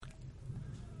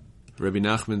Rebbe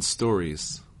Nachman's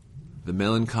stories, the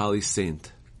melancholy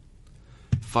saint.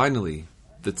 Finally,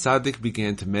 the tzaddik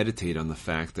began to meditate on the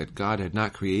fact that God had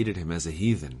not created him as a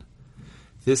heathen.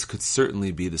 This could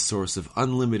certainly be the source of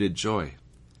unlimited joy.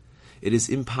 It is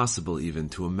impossible even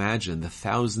to imagine the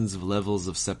thousands of levels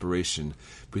of separation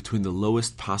between the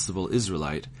lowest possible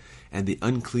Israelite and the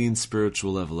unclean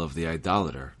spiritual level of the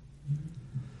idolater.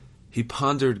 He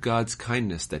pondered God's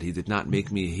kindness that he did not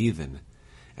make me a heathen,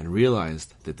 and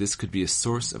realized that this could be a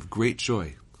source of great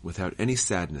joy without any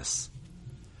sadness.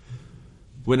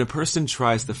 When a person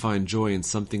tries to find joy in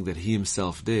something that he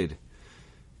himself did,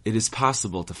 it is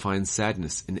possible to find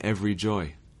sadness in every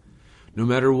joy. No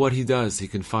matter what he does, he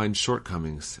can find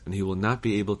shortcomings, and he will not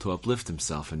be able to uplift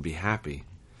himself and be happy.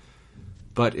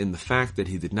 But in the fact that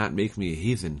he did not make me a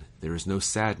heathen, there is no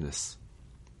sadness.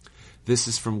 This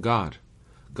is from God.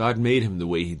 God made him the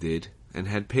way he did, and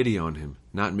had pity on him,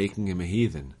 not making him a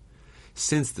heathen.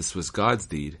 Since this was God's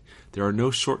deed, there are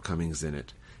no shortcomings in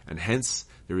it, and hence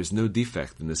there is no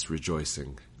defect in this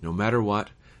rejoicing. No matter what,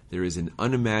 there is an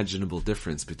unimaginable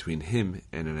difference between him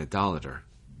and an idolater.